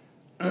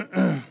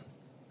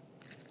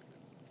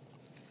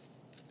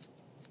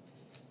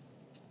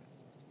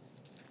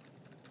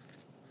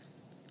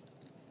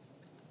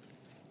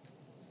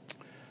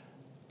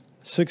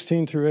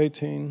 16 through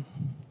 18.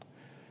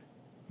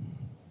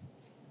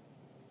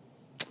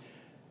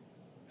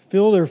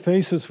 Fill their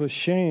faces with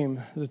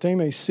shame, that they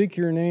may seek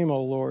Your name,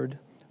 O Lord.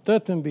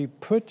 Let them be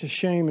put to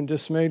shame and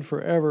dismayed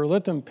forever.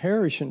 Let them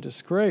perish in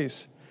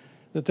disgrace,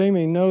 that they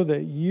may know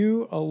that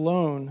You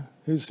alone,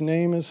 whose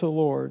name is the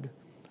Lord,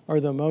 are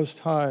the Most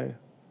High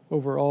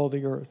over all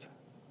the earth.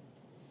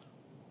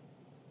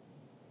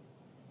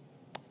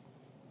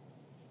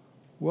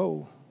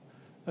 Whoa,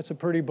 that's a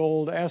pretty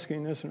bold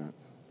asking, isn't it?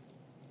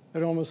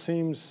 It almost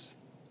seems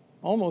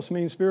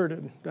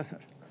mean-spirited.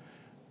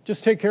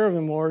 Just take care of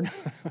them, Lord.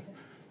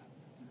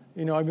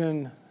 I've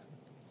been,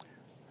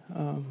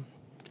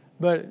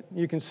 but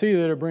you can see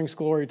that it brings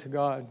glory to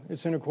God.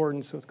 It's in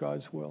accordance with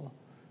God's will.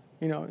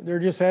 They're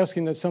just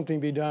asking that something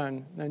be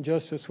done, and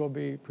justice will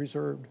be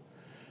preserved.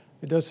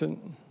 It's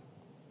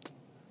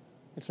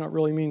not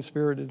really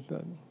mean-spirited.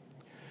 And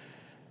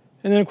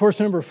then, of course,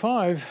 number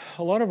 5,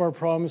 a lot of our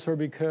problems are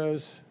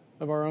because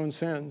of our own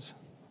sins,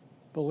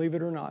 believe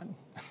it or not.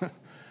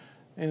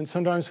 And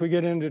sometimes we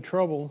get into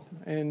trouble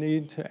and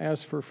need to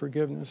ask for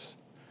forgiveness.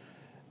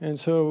 And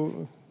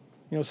so,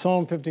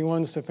 Psalm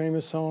 51 is the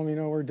famous psalm,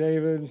 where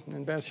David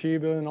and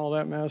Bathsheba and all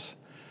that mess.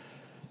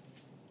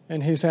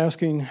 And he's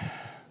asking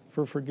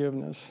for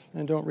forgiveness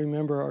and don't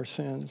remember our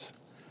sins.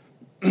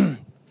 Psalm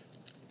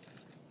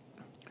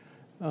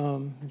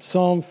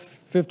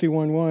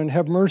 51:1,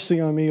 have mercy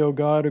on me, O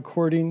God,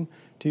 according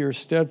to Your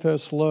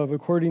steadfast love,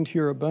 according to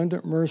Your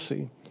abundant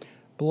mercy.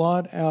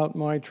 Blot out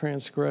my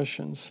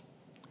transgressions.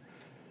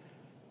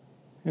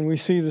 And we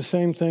see the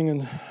same thing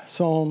in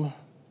Psalm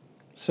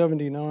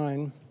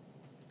 79.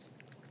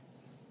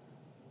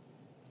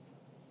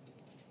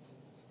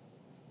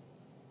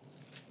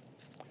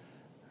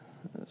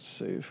 Let's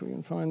see if we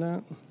can find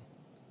that.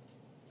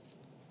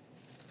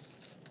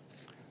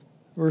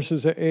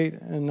 Verses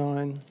 8 and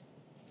 9.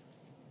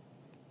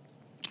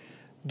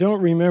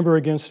 Don't remember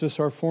against us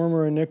our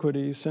former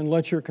iniquities, and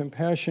let Your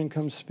compassion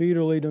come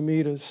speedily to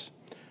meet us,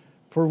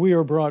 for we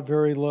are brought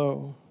very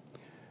low.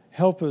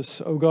 Help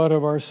us, O God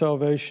of our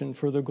salvation,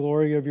 for the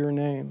glory of Your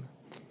name.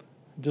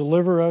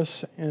 Deliver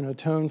us and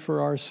atone for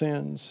our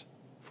sins,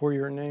 for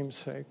Your name's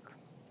sake.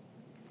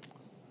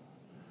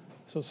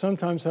 So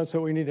sometimes that's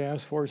what we need to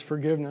ask for, is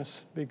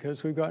forgiveness,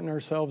 because we've gotten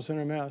ourselves in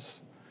a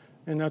mess,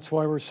 and that's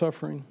why we're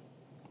suffering.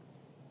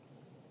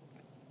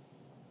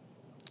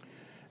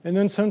 And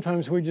then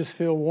sometimes we just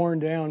feel worn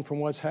down from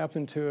what's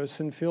happened to us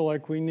and feel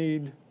like we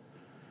need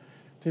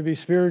to be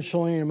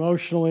spiritually,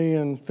 emotionally,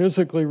 and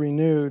physically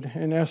renewed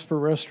and ask for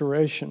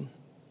restoration.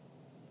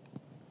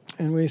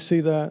 And we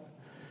see that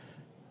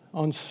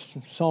on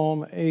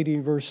Psalm 80,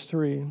 verse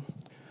 3.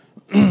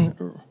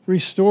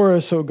 Restore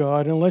us, O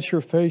God, and let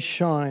your face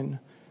shine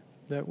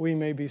that we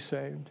may be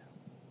saved.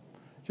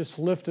 Just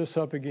lift us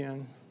up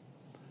again.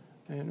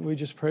 And we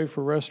just pray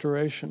for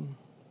restoration.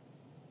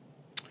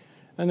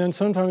 And then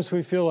sometimes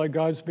we feel like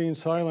God's being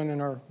silent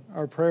and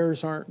our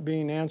prayers aren't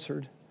being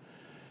answered.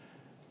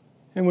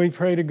 And we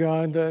pray to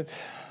God that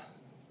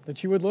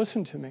you would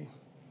listen to me.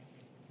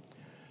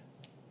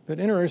 But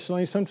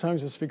interestingly,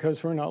 sometimes it's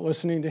because we're not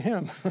listening to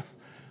Him.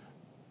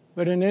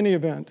 But in any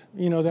event,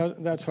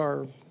 that's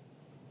our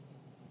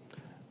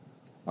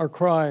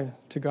cry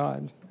to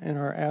God and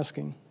our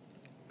asking.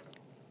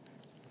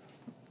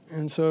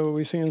 And so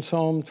we see in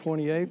Psalm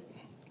 28,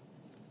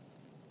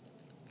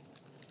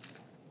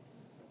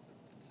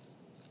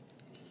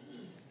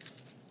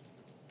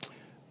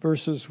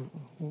 verses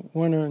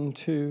 1 and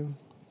 2.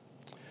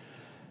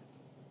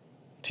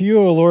 To you,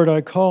 O Lord,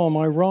 I call,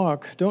 my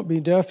rock, don't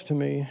be deaf to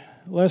me,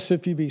 lest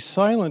if you be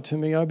silent to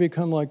me, I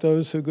become like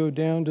those who go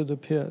down to the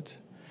pit.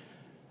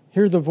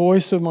 Hear the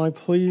voice of my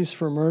pleas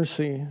for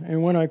mercy,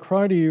 and when I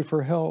cry to you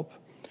for help,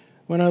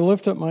 when I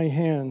lift up my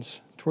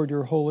hands toward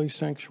your holy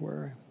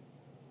sanctuary.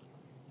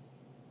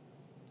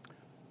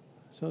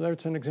 So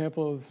that's an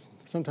example of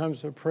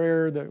sometimes a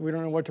prayer that we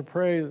don't know what to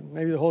pray.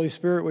 Maybe the Holy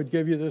Spirit would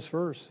give you this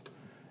verse.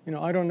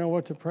 I don't know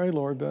what to pray,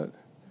 Lord, but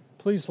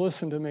please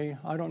listen to me.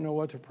 I don't know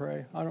what to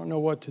pray. I don't know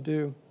what to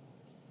do.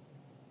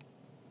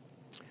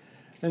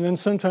 And then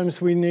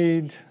sometimes we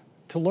need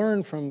to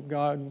learn from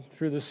God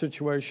through this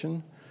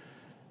situation.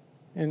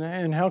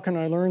 And how can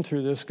I learn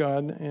through this,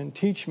 God? And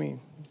teach me.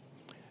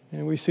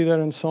 And we see that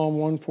in Psalm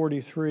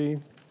 143,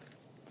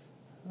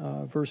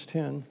 verse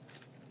 10.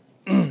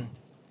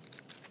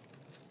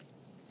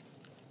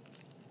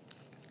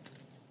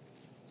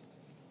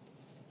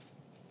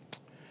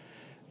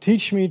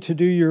 Teach me to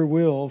do your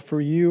will, for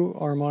you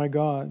are my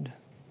God.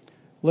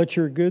 Let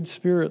your good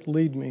spirit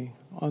lead me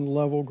on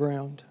level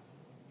ground.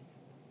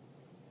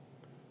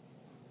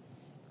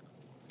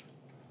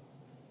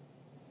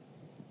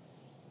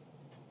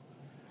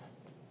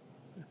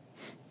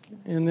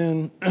 And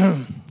then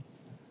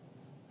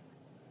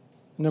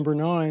number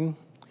 9,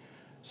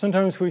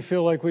 sometimes we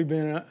feel like we've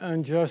been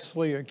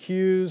unjustly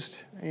accused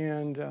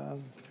and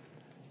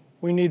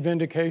we need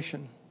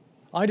vindication.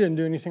 I didn't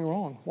do anything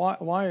wrong.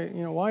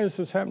 Why is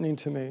this happening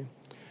to me?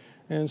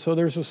 And so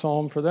there's a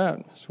psalm for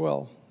that as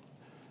well.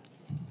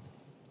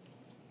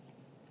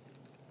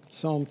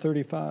 Psalm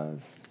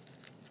 35.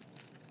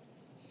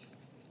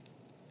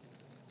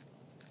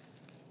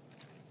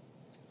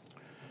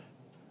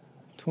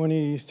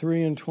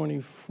 (23 and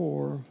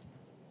 24).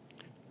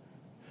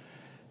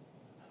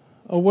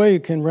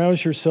 Awake and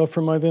rouse yourself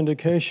from my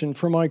vindication,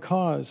 for my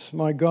cause,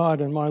 my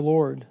God and my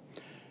Lord.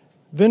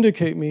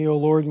 Vindicate me, O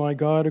Lord my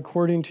God,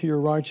 according to your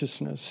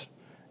righteousness,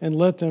 and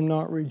let them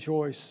not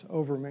rejoice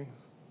over me.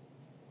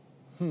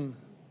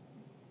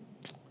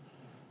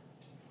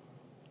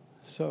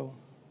 So,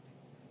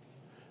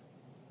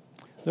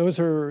 those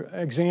are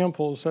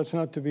examples. That's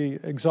not to be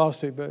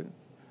exhaustive, but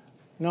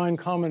 9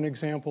 common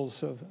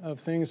examples of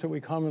things that we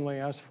commonly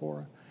ask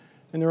for.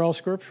 And they're all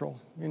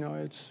scriptural.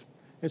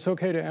 It's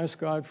okay to ask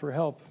God for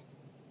help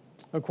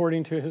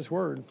according to His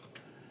Word.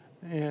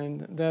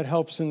 And that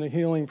helps in the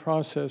healing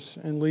process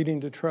and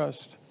leading to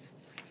trust.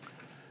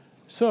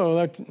 So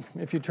that,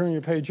 if you turn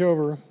your page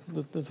over,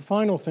 the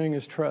final thing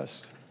is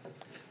trust.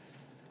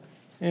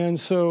 And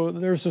so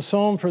there's a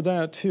psalm for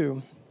that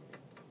too.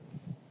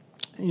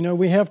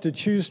 We have to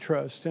choose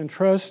trust, and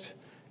trust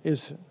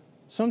is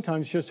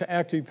sometimes just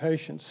active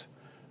patience,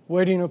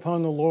 waiting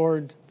upon the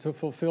Lord to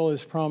fulfill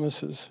His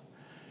promises.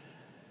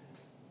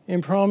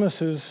 And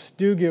promises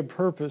do give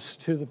purpose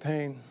to the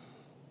pain.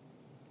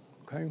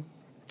 Okay?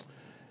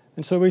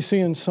 And so we see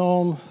in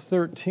Psalm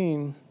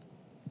 13,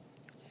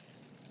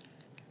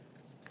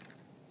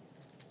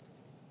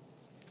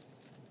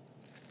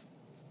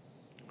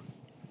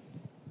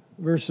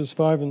 verses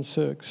 5 and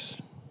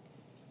 6.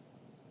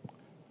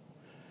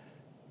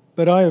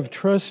 But I have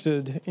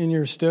trusted in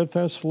your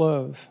steadfast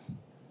love.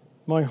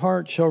 My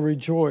heart shall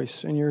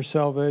rejoice in your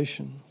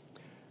salvation.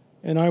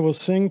 And I will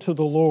sing to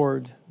the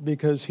Lord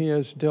because He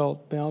has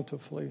dealt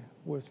bountifully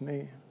with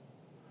me.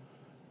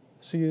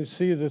 So you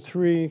see the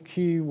 3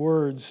 key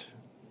words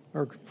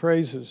or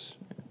phrases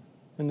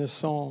in this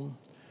psalm.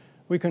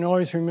 We can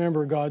always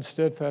remember God's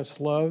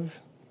steadfast love,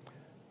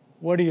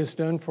 what He has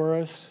done for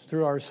us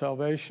through our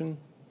salvation,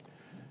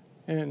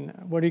 and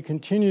what He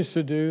continues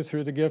to do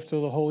through the gift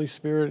of the Holy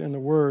Spirit and the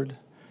Word.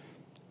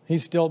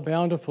 He's dealt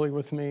bountifully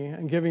with me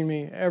and giving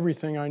me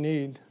everything I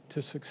need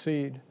to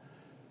succeed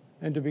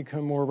and to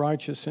become more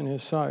righteous in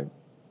His sight.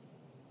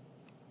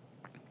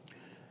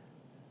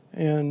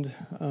 And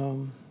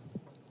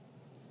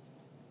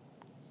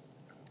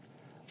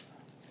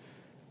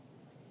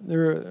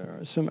there are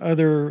some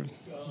other... I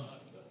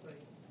think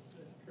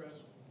that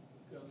trust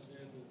comes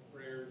in with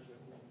prayers that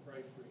we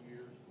pray for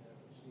years and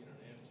haven't seen an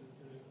answer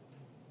to.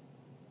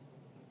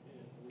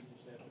 And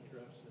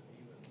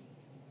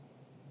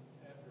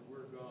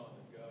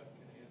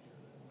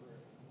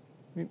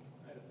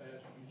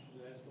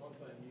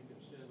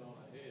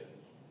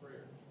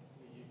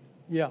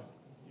Yeah, You can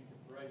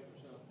pray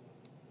for something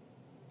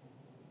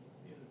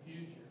in the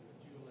future that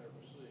you'll never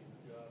see,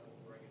 but God will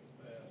bring it to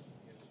pass in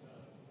His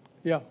time.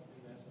 yeah, And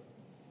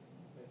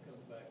that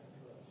comes back to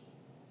trust.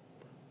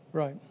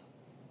 right.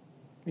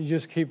 You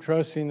just keep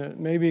trusting that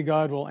maybe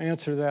God will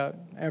answer that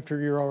after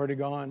you're already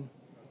gone,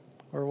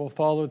 or will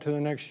follow to the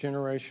next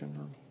generation.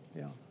 Or,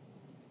 yeah.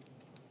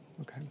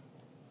 Okay.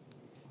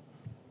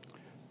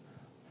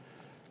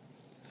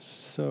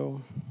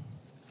 So,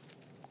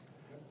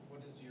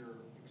 What does your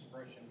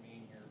expression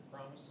mean here?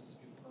 Promises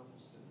give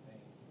purpose to the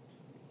pain.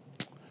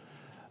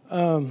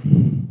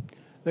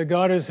 that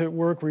God is at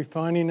work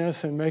refining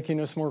us and making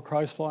us more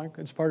Christ-like.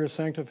 It's part of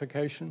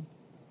sanctification.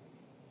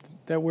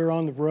 That we're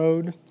on the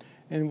road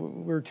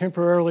and we're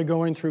temporarily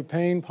going through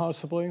pain,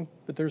 possibly,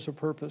 but there's a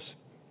purpose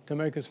to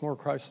make us more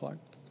Christ-like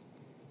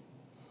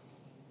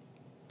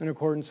in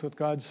accordance with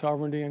God's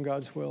sovereignty and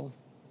God's will.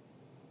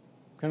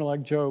 Kind of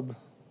like Job,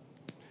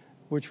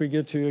 which we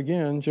get to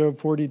again, Job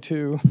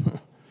 42,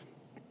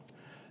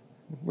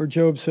 where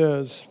Job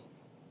says,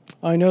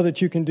 I know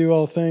that you can do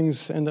all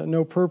things and that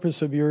no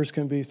purpose of yours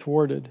can be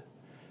thwarted.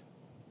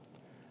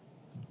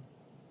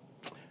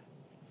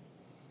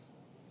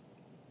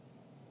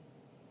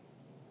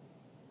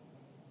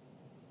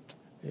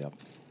 Yep.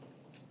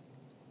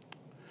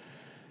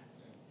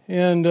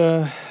 And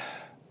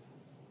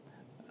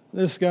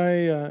this guy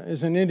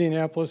is in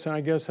Indianapolis, and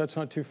I guess that's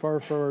not too far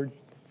from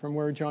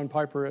where John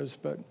Piper is,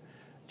 but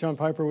John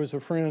Piper was a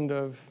friend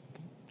of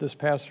this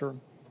pastor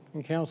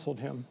and counseled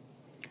him.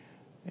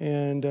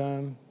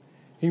 And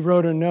he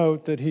wrote a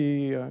note that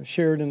he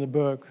shared in the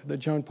book that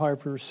John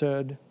Piper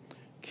said,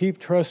 keep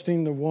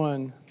trusting the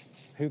one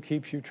who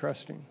keeps you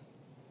trusting,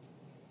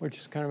 which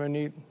is kind of a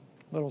neat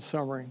little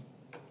summary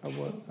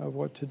of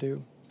what to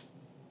do.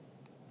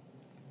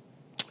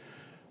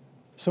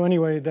 So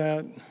anyway,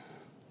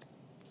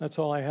 that's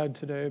all I had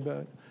today,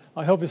 but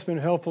I hope it's been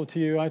helpful to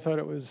you. I thought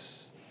it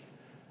was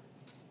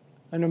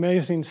an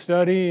amazing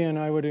study, and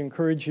I would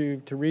encourage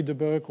you to read the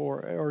book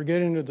or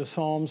get into the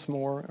Psalms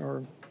more,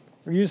 or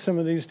use some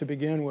of these to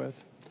begin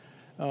with.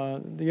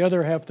 The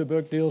other half of the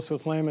book deals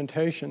with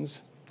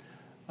Lamentations,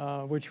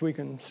 which we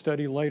can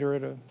study later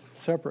at a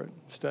separate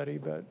study,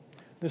 but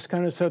this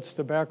kind of sets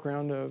the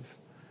background of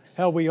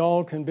how we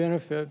all can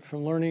benefit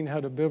from learning how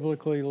to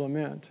biblically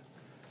lament,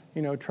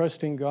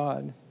 trusting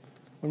God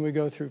when we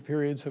go through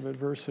periods of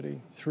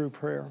adversity through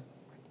prayer.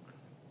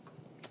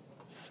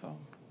 So,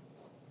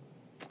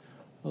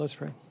 well, let's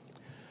pray.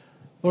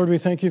 Lord, we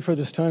thank you for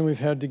this time we've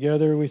had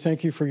together. We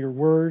thank you for your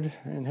word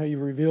and how you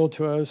revealed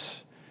to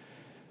us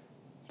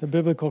the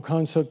biblical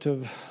concept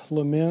of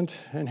lament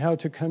and how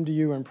to come to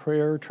you in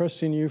prayer,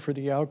 trusting you for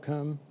the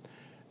outcome,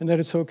 and that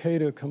it's okay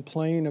to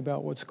complain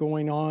about what's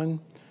going on,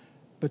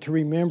 but to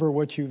remember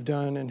what you've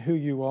done and who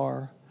you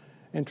are,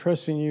 and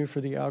trusting you for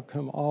the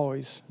outcome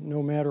always,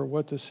 no matter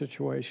what the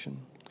situation.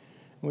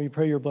 And we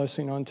pray your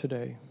blessing on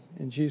today.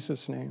 In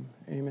Jesus' name,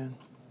 amen.